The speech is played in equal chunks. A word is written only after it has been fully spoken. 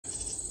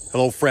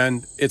Hello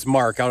friend, it's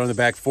Mark out on the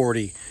back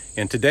 40,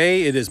 and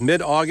today it is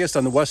mid-August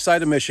on the west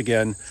side of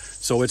Michigan,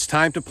 so it's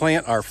time to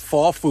plant our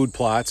fall food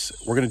plots.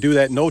 We're going to do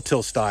that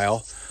no-till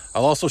style.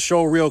 I'll also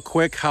show real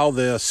quick how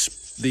the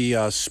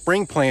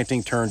spring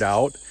planting turned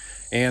out,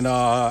 and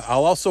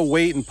I'll also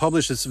wait and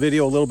publish this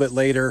video a little bit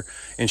later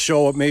and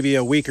show it maybe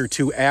a week or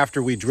two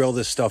after we drill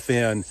this stuff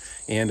in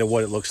and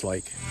what it looks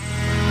like.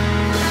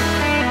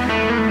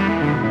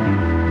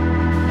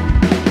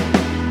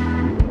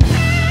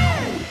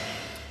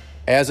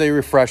 As a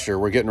refresher,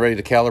 we're getting ready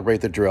to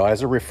calibrate the drill.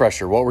 As a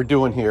refresher, what we're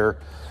doing here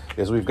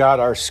is we've got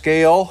our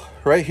scale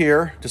right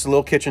here, just a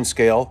little kitchen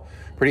scale,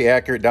 pretty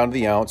accurate down to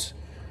the ounce.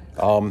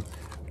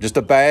 Just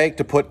a bag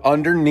to put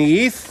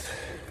underneath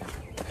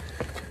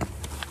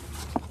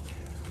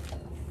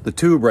the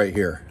tube right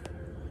here.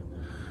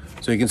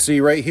 So you can see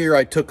right here,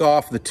 I took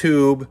off the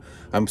tube.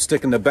 I'm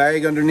sticking the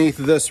bag underneath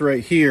this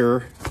right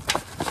here.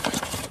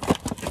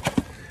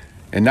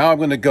 And now I'm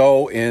going to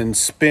go and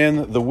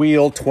spin the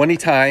wheel 20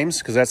 times,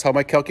 because that's how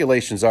my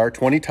calculations are,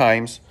 20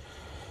 times.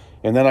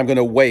 And then I'm going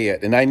to weigh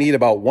it. And I need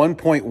about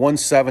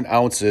 1.17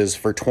 ounces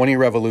for 20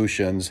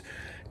 revolutions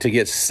to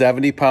get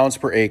 70 pounds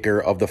per acre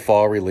of the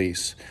fall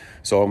release.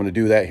 So I'm going to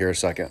do that here in a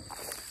second.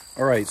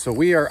 All right, so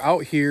we are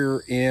out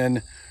here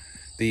in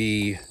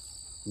the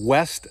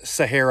West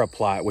Sahara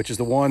plot, which is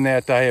the one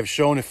that I have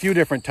shown a few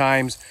different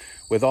times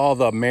with all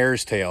the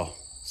mare's tail.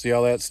 See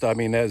all that stuff? I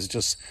mean, that is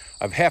just,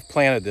 I've half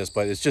planted this,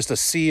 but it's just a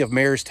sea of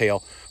mare's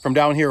tail from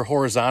down here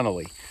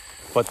horizontally.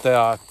 But,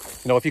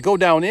 you know, if you go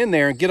down in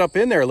there and get up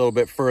in there a little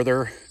bit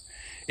further,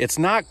 it's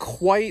not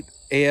quite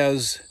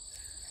as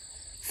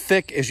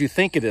thick as you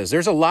think it is.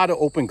 There's a lot of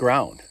open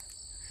ground.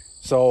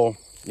 So,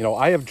 you know,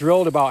 I have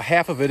drilled about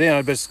half of it in.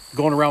 I'm just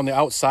going around the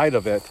outside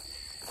of it.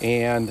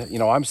 And, you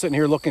know, I'm sitting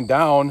here looking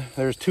down.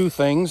 There's two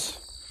things.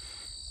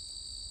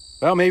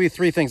 Well, maybe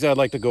three things I'd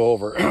like to go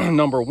over.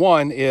 Number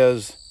one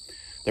is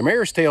the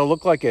mare's tail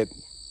looked like it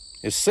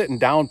is sitting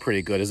down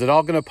pretty good. Is it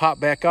all going to pop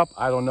back up?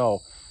 I don't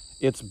know.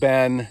 It's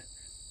been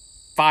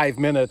 5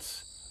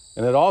 minutes,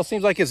 and it all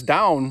seems like it's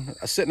down,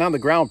 sitting on the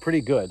ground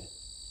pretty good.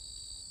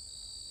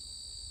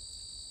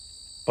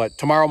 But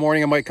tomorrow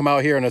morning I might come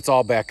out here and it's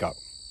all back up.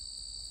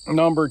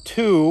 Number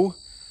two,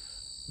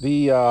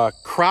 the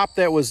crop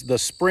that was the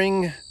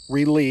spring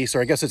release,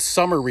 or I guess it's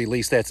summer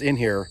release that's in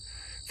here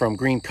from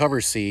green cover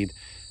seed,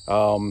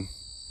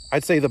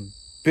 I'd say the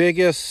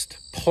biggest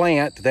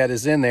plant that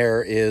is in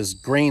there is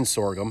grain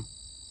sorghum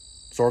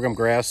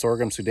grass,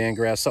 sorghum Sudan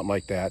grass, something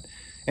like that.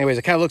 Anyways,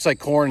 it kind of looks like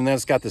corn, and then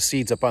it's got the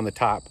seeds up on the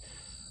top.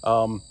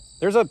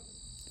 There's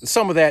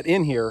some of that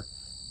in here,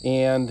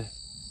 and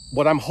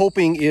what I'm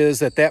hoping is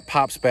that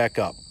pops back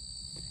up,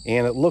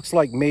 and it looks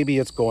like maybe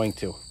it's going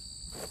to.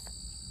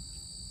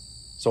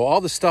 So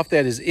all the stuff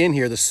that is in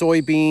here, the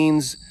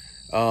soybeans,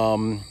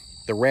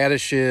 the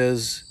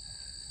radishes,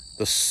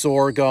 the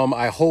sorghum,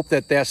 I hope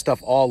that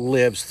stuff all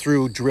lives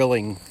through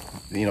drilling,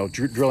 you know,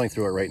 drilling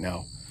through it right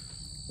now.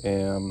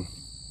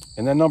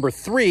 And then number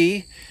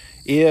three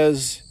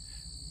is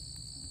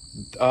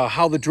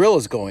how the drill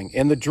is going.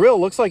 And the drill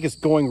looks like it's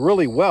going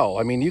really well.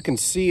 I mean, you can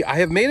see I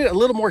have made it a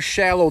little more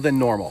shallow than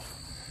normal.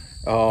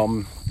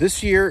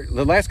 This year,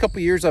 the last couple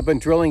of years, I've been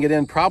drilling it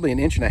in probably 1.5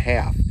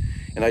 inches.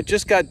 And I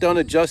just got done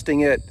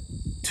adjusting it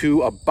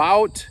to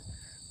about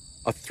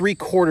a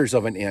 3/4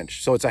 of an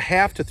inch. So it's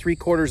 1/2 to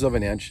 3/4 of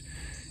an inch.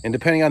 And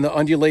depending on the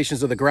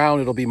undulations of the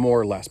ground, it'll be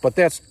more or less. But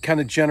that's kind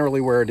of generally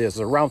where it is,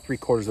 around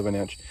 3/4 of an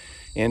inch.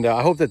 And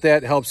I hope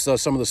that helps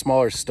some of the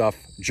smaller stuff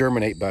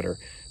germinate better.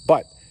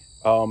 But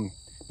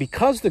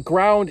because the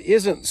ground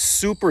isn't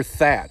super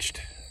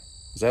thatched,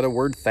 is that a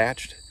word,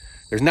 thatched?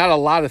 There's not a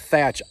lot of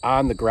thatch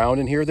on the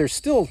ground in here. There's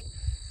still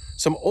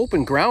some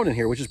open ground in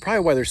here, which is probably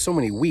why there's so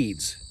many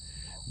weeds.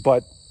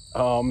 But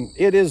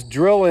it is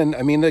drilling.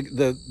 I mean,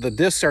 the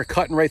discs are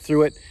cutting right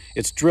through it.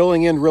 It's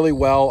drilling in really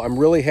well. I'm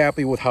really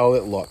happy with how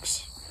it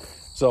looks.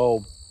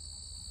 So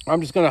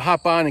I'm just going to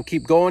hop on and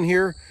keep going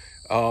here.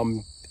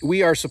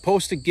 We are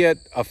supposed to get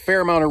a fair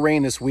amount of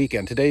rain this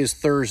weekend. Today is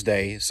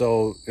Thursday,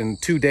 so in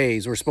 2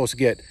 days we're supposed to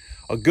get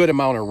a good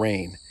amount of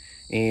rain.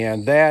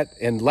 And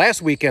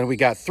last weekend we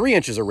got 3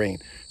 inches of rain.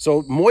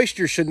 So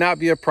moisture should not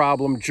be a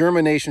problem.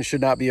 Germination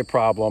should not be a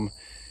problem.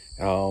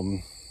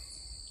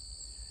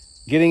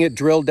 Getting it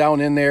drilled down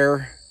in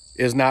there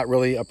is not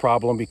really a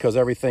problem because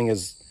everything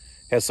has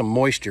some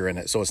moisture in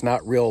it, so it's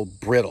not real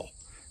brittle.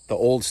 The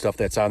old stuff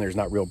that's on there is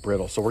not real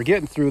brittle. So we're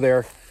getting through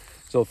there.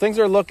 So things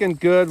are looking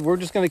good. We're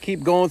just going to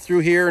keep going through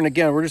here. And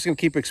again, we're just going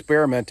to keep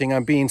experimenting.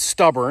 I'm being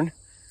stubborn,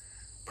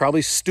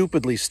 probably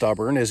stupidly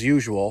stubborn as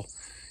usual.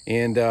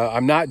 And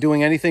I'm not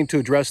doing anything to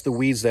address the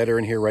weeds that are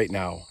in here right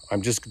now.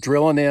 I'm just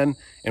drilling in,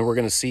 and we're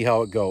going to see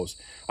how it goes.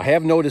 I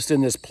have noticed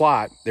in this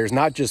plot, there's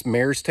not just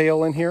mare's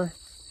tail in here,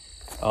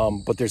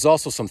 but there's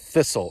also some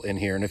thistle in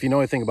here. And if you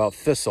know anything about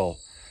thistle,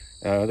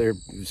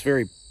 it's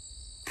very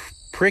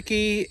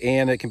pricky,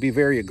 and it can be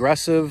very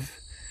aggressive.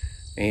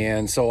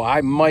 And so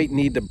I might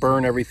need to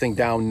burn everything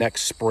down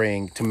next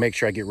spring to make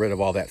sure I get rid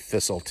of all that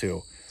thistle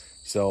too.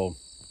 So,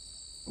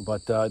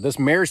 but this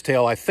mare's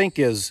tail I think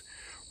is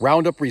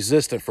Roundup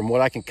resistant from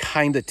what I can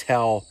kind of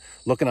tell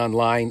looking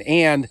online.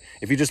 And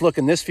if you just look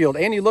in this field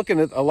and you look at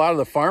a lot of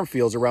the farm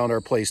fields around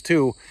our place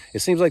too, it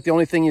seems like the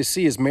only thing you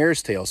see is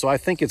mare's tail. So I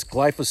think it's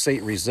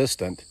glyphosate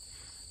resistant,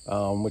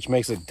 which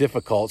makes it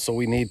difficult. So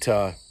we need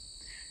to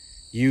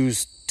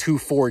use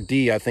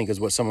 2,4-D, I think is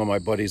what some of my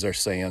buddies are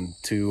saying,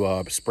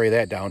 to spray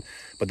that down.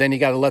 But then you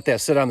got to let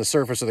that sit on the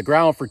surface of the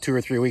ground for 2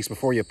 or 3 weeks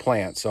before you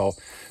plant. So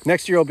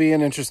next year will be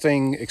an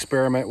interesting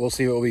experiment. We'll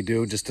see what we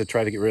do just to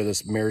try to get rid of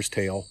this mare's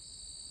tail.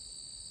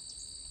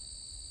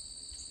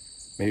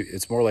 Maybe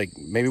it's more like,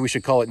 maybe we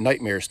should call it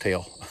nightmare's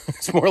tail.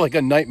 It's more like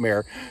a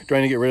nightmare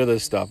trying to get rid of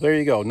this stuff. There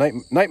you go,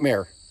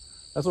 nightmare.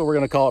 That's what we're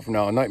going to call it from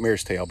now, a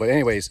nightmare's tail. But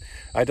anyways,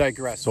 I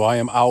digress. So I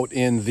am out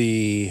in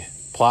the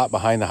plot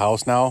behind the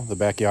house now, the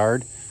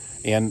backyard.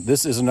 And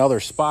this is another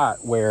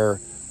spot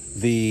where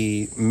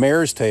the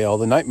mare's tail,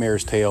 the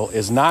nightmare's tail,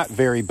 is not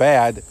very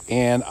bad.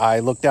 And I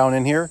look down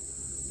in here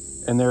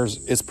and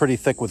it's pretty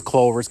thick with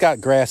clover. It's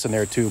got grass in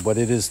there too, but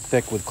it is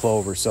thick with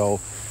clover. So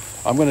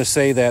I'm going to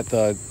say that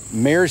the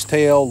mare's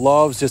tail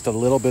loves just a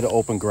little bit of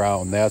open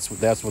ground. That's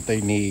what they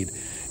need.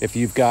 If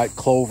you've got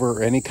clover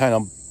or any kind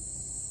of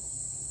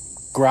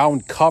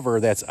ground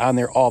cover that's on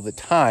there all the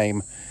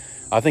time,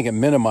 I think it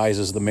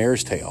minimizes the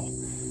mare's tail.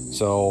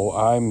 So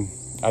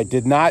I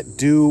did not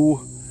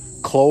do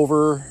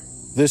clover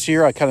this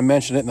year. I kind of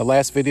mentioned it in the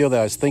last video that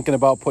I was thinking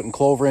about putting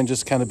clover in,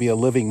 just kind of be a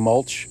living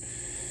mulch.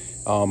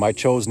 I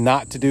chose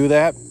not to do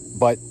that,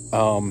 but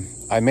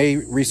I may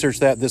research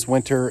that this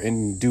winter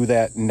and do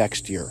that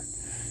next year.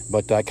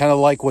 But I kind of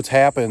like what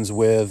happens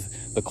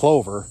with the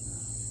clover.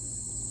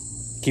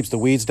 Keeps the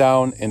weeds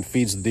down and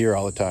feeds the deer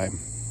all the time.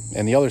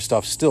 And the other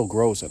stuff still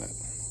grows in it.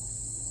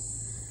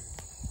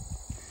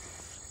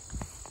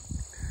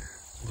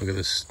 Look at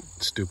this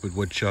stupid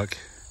woodchuck.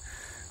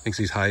 Thinks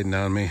he's hiding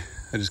on me.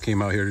 I just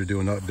came out here to do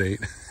an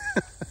update.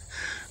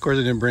 Of course,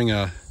 I didn't bring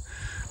a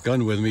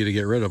gun with me to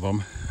get rid of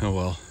him. Oh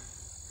well.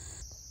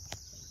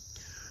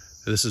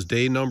 This is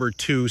day number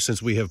 2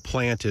 since we have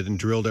planted and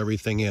drilled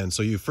everything in.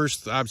 So your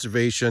first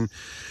observation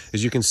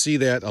is you can see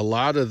that a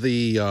lot of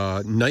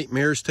the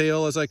nightmare's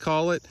tail, as I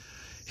call it,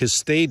 has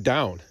stayed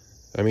down.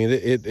 I mean,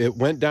 it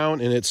went down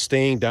and it's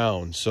staying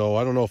down. So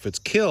I don't know if it's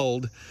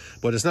killed,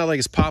 but it's not like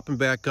it's popping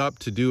back up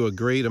to do a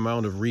great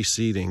amount of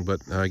reseeding.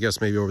 But I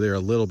guess maybe over there a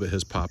little bit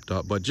has popped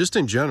up. But just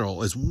in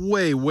general, it's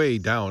way, way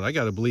down. I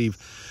got to believe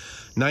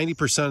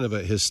 90% of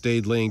it has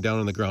stayed laying down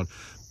on the ground.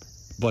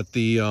 But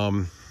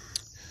the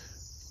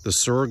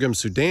sorghum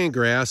Sudan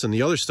grass and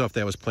the other stuff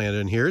that was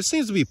planted in here, it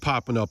seems to be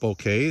popping up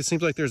okay. It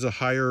seems like there's a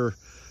higher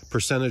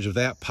percentage of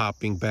that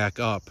popping back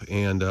up,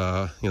 and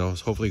you know,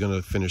 it's hopefully going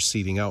to finish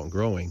seeding out and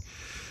growing.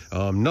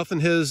 Nothing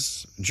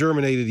has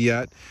germinated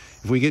yet.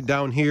 If we get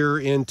down here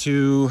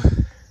into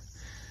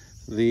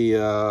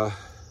the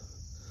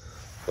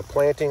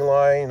planting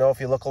line, you know,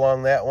 if you look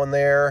along that one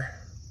there,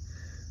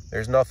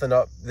 there's nothing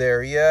up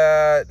there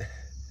yet.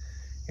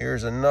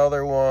 Here's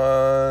another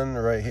one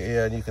right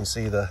here, and you can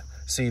see the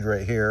seed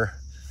right here.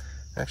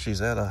 Actually, is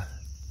that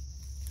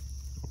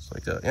looks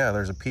like yeah,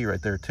 there's a pea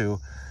right there too.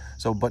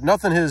 So, but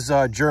nothing has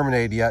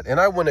germinated yet, and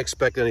I wouldn't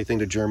expect anything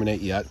to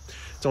germinate yet.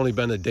 It's only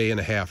been a day and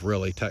a half,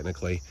 really,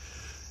 technically.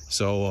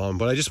 So,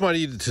 but I just wanted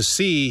you to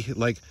see,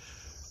 like,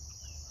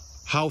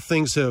 how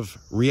things have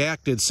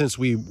reacted since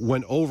we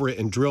went over it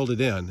and drilled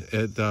it in.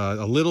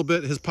 A little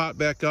bit has popped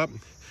back up,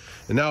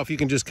 and now if you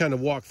can just kind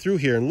of walk through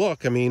here and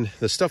look, I mean,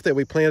 the stuff that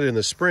we planted in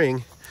the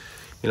spring,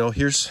 you know,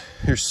 here's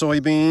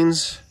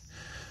soybeans,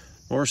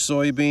 more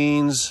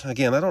soybeans.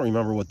 Again, I don't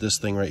remember what this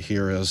thing right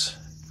here is.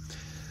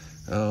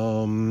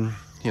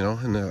 You know,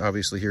 and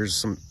obviously here's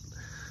some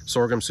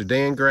sorghum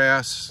Sudan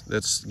grass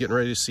that's getting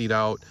ready to seed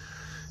out.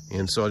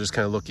 And so I'll just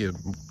kind of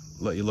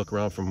let you look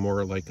around from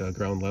more like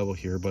ground level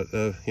here. But,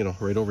 you know,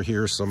 right over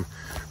here is some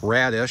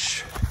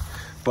radish.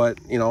 But,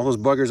 you know, those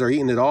buggers are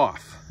eating it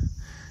off.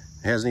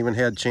 It hasn't even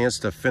had a chance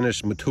to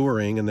finish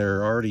maturing, and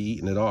they're already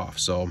eating it off.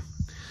 So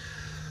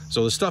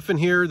the stuff in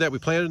here that we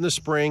planted in the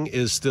spring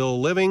is still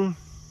living.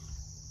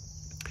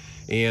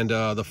 And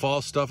the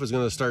fall stuff is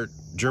going to start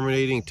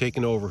germinating,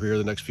 taking over here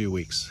the next few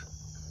weeks.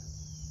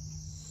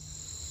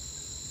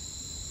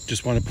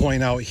 Just want to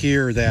point out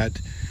here that,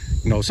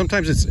 you know,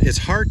 sometimes it's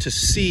hard to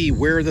see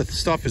where the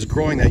stuff is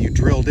growing that you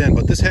drilled in,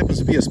 but this happens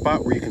to be a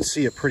spot where you can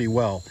see it pretty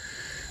well.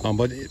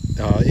 But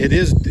I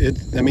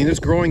mean, it's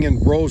growing in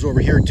rows over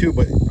here too,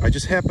 but I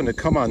just happened to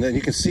come on that.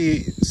 You can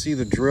see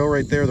the drill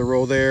right there, the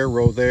row there,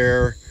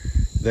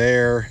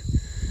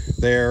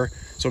 there.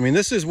 So, I mean,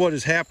 this is what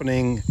is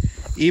happening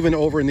even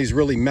over in these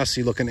really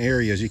messy looking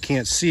areas. You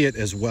can't see it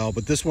as well,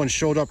 but this one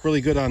showed up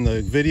really good on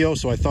the video,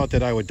 so I thought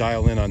that I would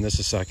dial in on this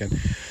a second.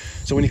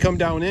 So when you come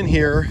down in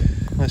here,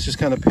 let's just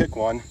kind of pick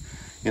one.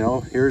 You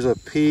know, here's a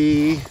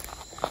pea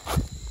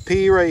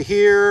right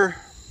here,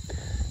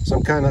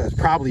 some kind of,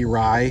 probably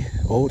rye,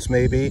 oats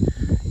maybe.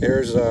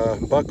 There's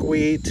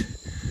buckwheat,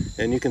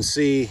 and you can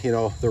see, you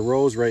know, the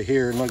rows right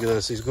here. And look at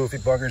this, these goofy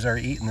buggers are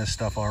eating this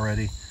stuff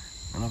already.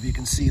 I don't know if you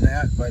can see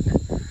that, but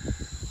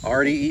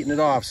already eating it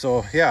off.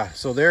 So yeah,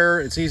 so there,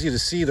 it's easy to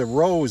see the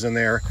rows in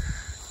there.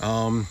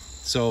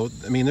 So,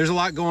 I mean, there's a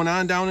lot going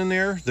on down in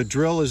there. The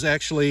drill is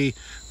actually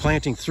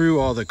planting through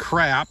all the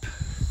crap.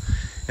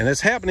 And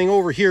it's happening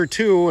over here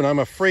too, and I'm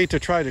afraid to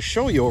try to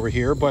show you over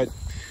here, but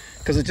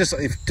because it just,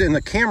 in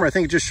the camera, I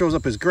think it just shows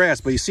up as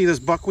grass. But you see this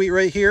buckwheat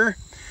right here?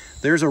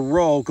 There's a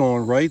row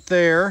going right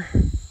there.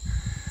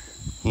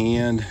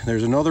 And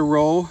there's another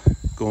row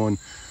going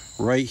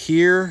right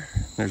here.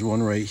 There's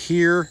one right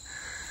here.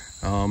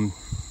 You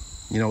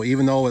know,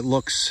 even though it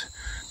looks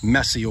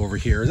messy over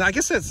here. And I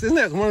guess isn't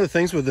that one of the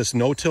things with this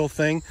no-till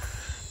thing?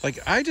 Like,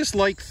 I just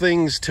like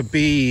things to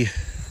be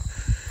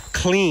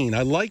clean.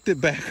 I liked it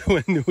back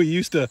when we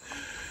used to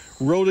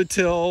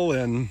rototill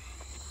and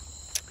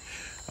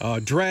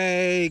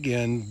drag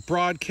and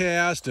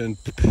broadcast and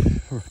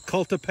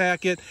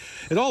cultipack it.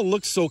 It all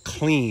looked so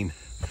clean.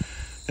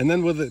 And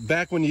then with it,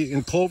 back when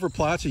in clover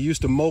plots, you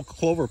used to mow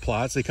clover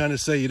plots. They kind of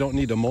say you don't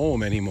need to mow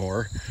them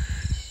anymore.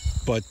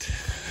 But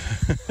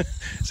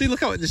see,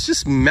 look how it's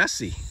just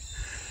messy.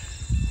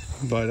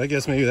 But I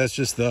guess maybe that's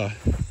just the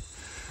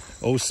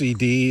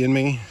OCD in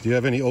me. Do you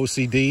have any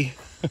OCD?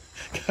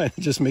 Kind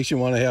of just makes you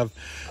want to have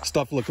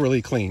stuff look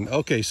really clean.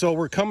 Okay, so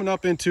we're coming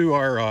up into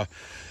our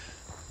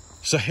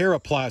Sahara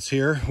plots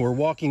here. We're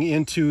walking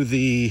into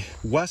the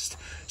West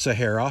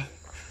Sahara,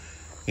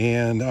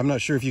 and I'm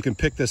not sure if you can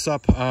pick this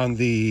up on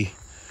the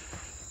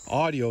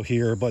audio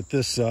here, but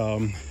this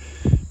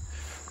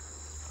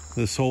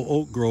this whole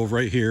oak grove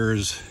right here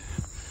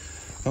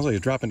sounds like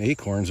it's dropping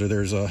acorns, or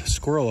there's a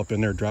squirrel up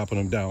in there dropping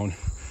them down.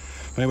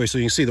 Anyway, so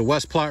you can see the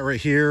west plot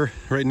right here,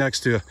 right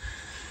next to,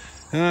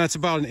 it's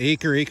about an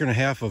acre and a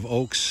half of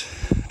oaks.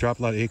 Drop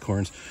a lot of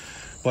acorns.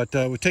 But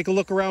we take a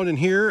look around in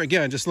here.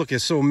 Again, just look,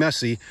 it's so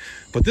messy.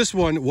 But this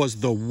one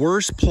was the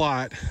worst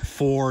plot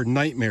for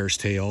Nightmare's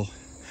Tale.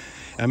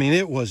 I mean,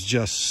 it was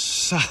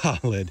just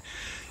solid.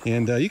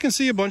 And you can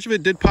see a bunch of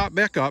it did pop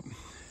back up,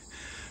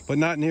 but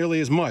not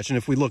nearly as much. And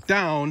if we look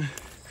down,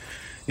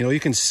 you know, you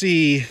can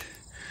see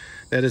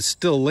that it's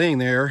still laying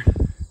there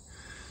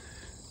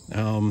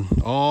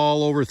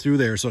all over through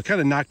there. So it kind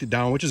of knocked it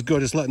down, which is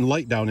good. It's letting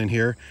light down in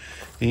here.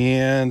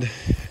 And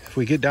if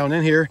we get down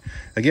in here,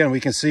 again, we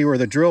can see where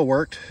the drill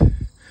worked.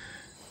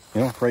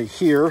 You know, right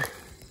here.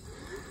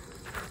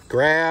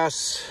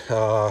 Grass,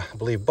 I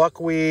believe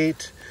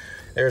buckwheat.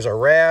 There's a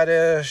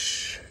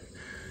radish.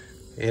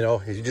 You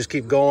know, if you just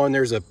keep going,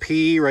 there's a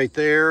pea right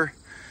there.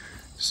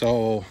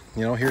 So,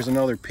 you know, here's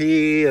another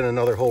pea and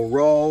another whole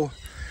row.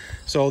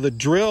 So the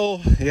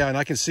drill, yeah, and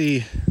I can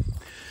see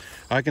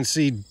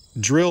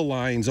drill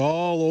lines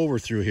all over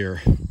through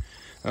here.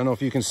 I don't know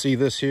if you can see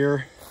this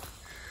here.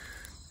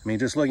 I mean,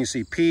 just look, you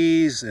see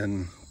peas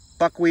and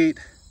buckwheat,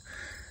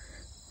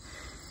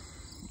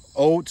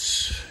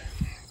 oats,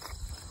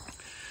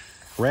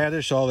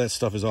 radish, all that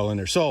stuff is all in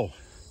there. So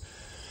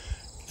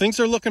things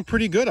are looking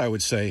pretty good, I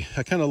would say.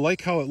 I kind of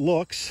like how it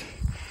looks.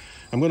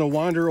 I'm going to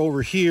wander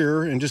over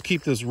here and just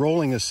keep this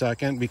rolling a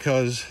second,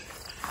 because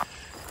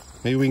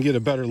maybe we can get a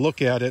better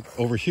look at it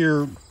over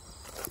here.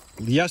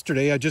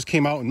 Yesterday, I just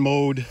came out and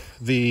mowed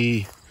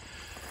the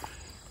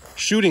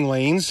shooting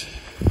lanes,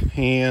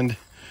 and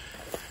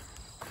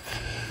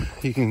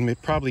you can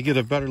probably get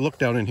a better look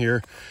down in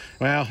here.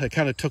 Well, it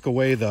kind of took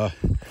away the,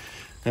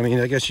 I mean,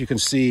 I guess you can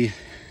see,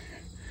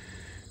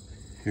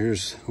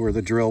 here's where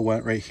the drill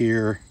went right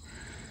here,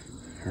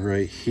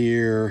 right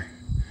here.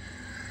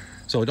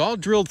 So it all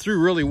drilled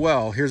through really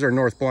well. Here's our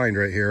north blind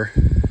right here.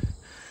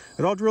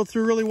 It all drilled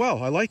through really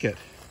well. I like it.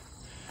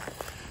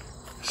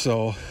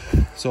 So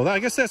I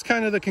guess that's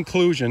kind of the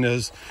conclusion,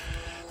 is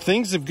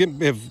things have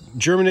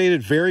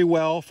germinated very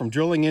well from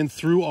drilling in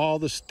through all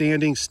the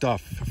standing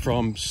stuff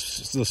from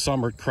the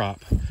summer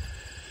crop.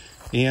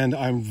 And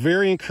I'm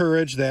very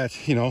encouraged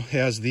that, you know,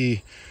 as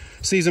the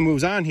season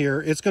moves on here,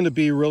 it's going to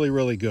be really,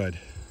 really good.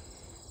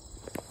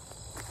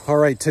 All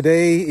right,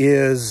 today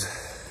is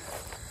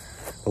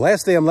the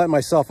last day I'm letting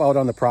myself out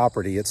on the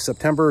property. It's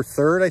September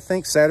 3rd, I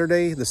think,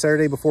 Saturday, the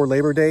Saturday before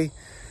Labor Day.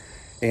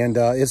 And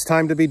it's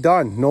time to be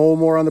done. No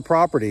more on the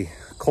property.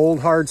 Cold,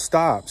 hard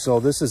stop.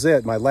 So this is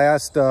it, my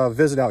last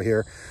visit out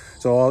here.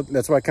 So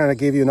that's why I kind of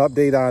gave you an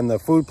update on the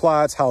food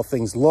plots, how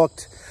things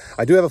looked.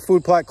 I do have a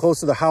food plot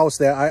close to the house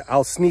that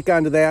I'll sneak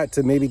onto that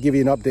to maybe give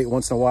you an update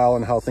once in a while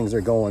on how things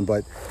are going.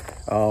 But,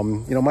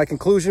 you know, my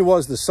conclusion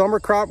was the summer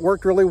crop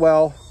worked really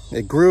well.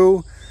 It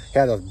grew,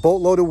 had a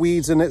boatload of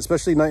weeds in it,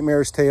 especially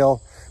Nightmare's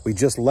Tale. We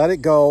just let it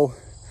go.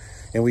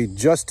 And we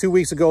just 2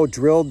 weeks ago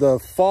drilled the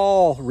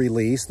fall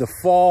release, the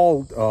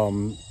fall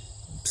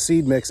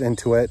seed mix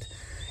into it.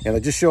 And I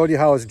just showed you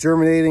how it's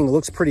germinating. It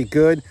looks pretty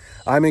good.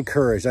 I'm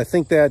encouraged. I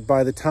think that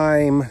by the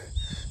time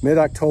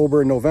mid-October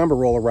and November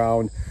roll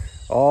around,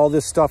 all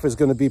this stuff is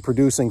going to be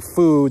producing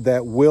food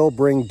that will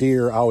bring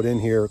deer out in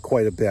here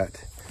quite a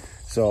bit.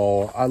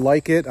 So I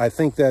like it. I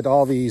think that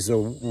all these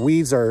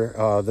weeds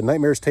are, the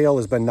Nightmare's Tale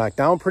has been knocked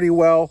down pretty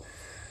well.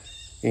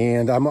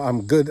 And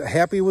I'm good,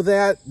 happy with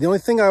that. The only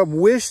thing I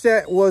wish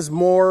that was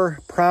more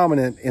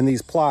prominent in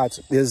these plots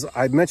is,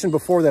 I mentioned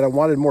before that I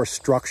wanted more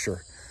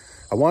structure.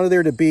 I wanted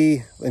there to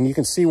be, and you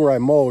can see where I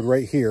mowed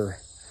right here,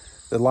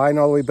 the line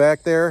all the way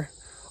back there.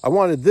 I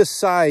wanted this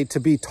side to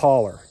be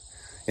taller.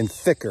 and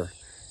thicker,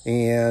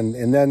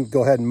 and then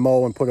go ahead and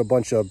mow and put a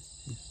bunch of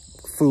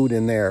food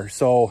in there.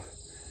 So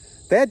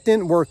that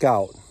didn't work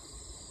out,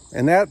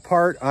 and that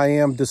part I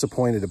am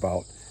disappointed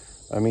about.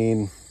 I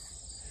mean,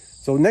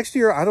 so next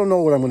year, I don't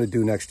know what I'm going to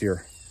do next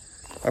year.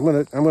 I'm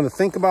gonna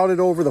think about it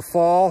over the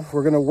fall.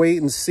 We're gonna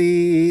wait and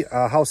see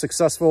how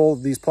successful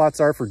these plots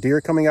are for deer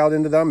coming out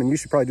into them, and you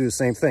should probably do the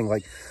same thing.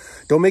 Like,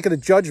 don't make it a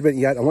judgment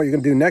yet on what you're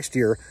gonna do next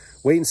year.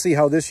 Wait and see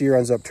how this year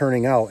ends up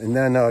turning out, and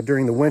then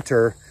during the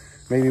winter,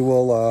 maybe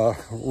we'll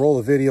roll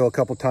the video a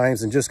couple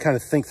times and just kind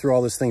of think through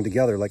all this thing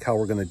together, like how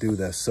we're gonna do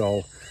this.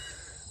 So,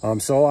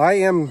 so I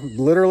am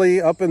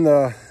literally up in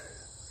the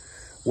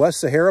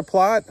West Sahara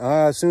plot.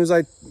 As soon as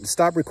I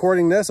stop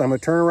recording this, I'm gonna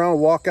turn around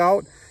and walk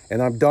out,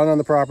 and I'm done on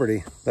the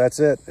property. That's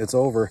it, it's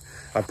over.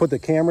 I put the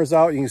cameras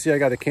out. You can see I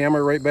got a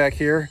camera right back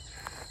here,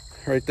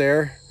 right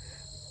there.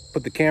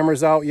 Put the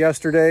cameras out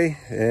yesterday,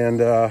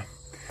 and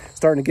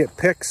starting to get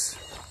pics.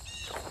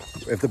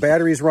 If the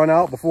batteries run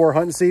out before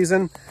hunting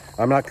season,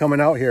 I'm not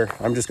coming out here.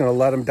 I'm just gonna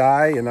let them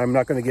die, and I'm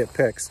not gonna get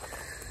pics.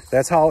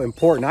 That's how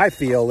important I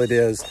feel it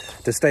is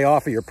to stay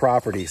off of your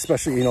property,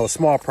 especially, you know, a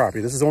small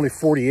property. This is only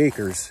 40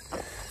 acres.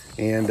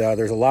 And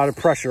there's a lot of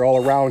pressure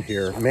all around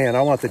here. Man,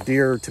 I want the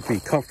deer to be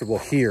comfortable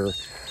here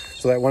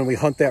so that when we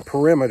hunt that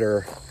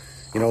perimeter,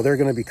 you know, they're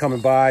gonna be coming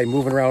by,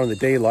 moving around in the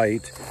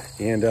daylight.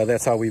 And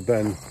that's how we've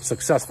been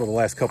successful the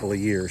last couple of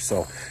years.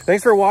 So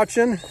thanks for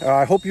watching.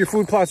 I hope your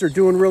food plots are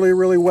doing really,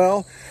 really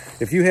well.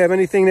 If you have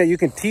anything that you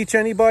can teach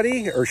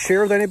anybody or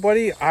share with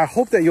anybody, I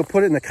hope that you'll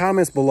put it in the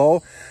comments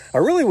below. I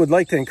really would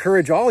like to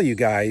encourage all of you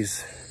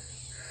guys,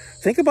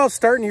 think about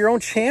starting your own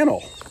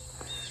channel.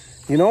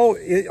 You know,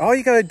 all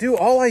you gotta do,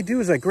 all I do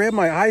is I grab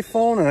my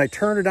iPhone and I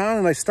turn it on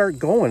and I start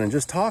going and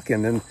just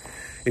talking. And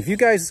if you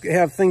guys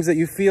have things that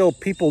you feel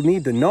people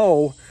need to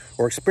know,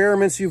 or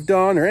experiments you've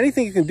done, or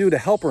anything you can do to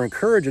help or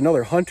encourage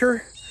another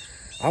hunter,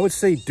 I would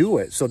say do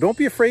it. So don't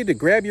be afraid to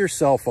grab your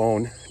cell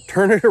phone,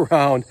 turn it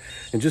around,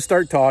 and just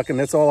start talking.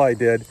 That's all I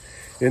did.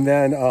 And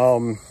then,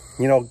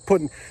 you know,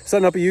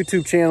 setting up a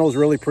YouTube channel is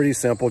really pretty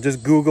simple.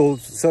 Just Google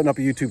setting up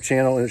a YouTube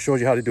channel and it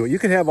shows you how to do it. You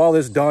can have all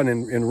this done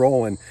and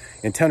rolling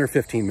in 10 or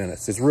 15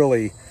 minutes. It's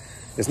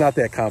not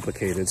that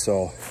complicated.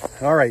 So,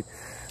 all right.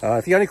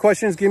 If you got any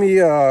questions, give me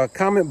a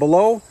comment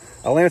below.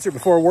 I'll answer it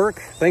before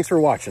work. Thanks for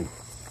watching.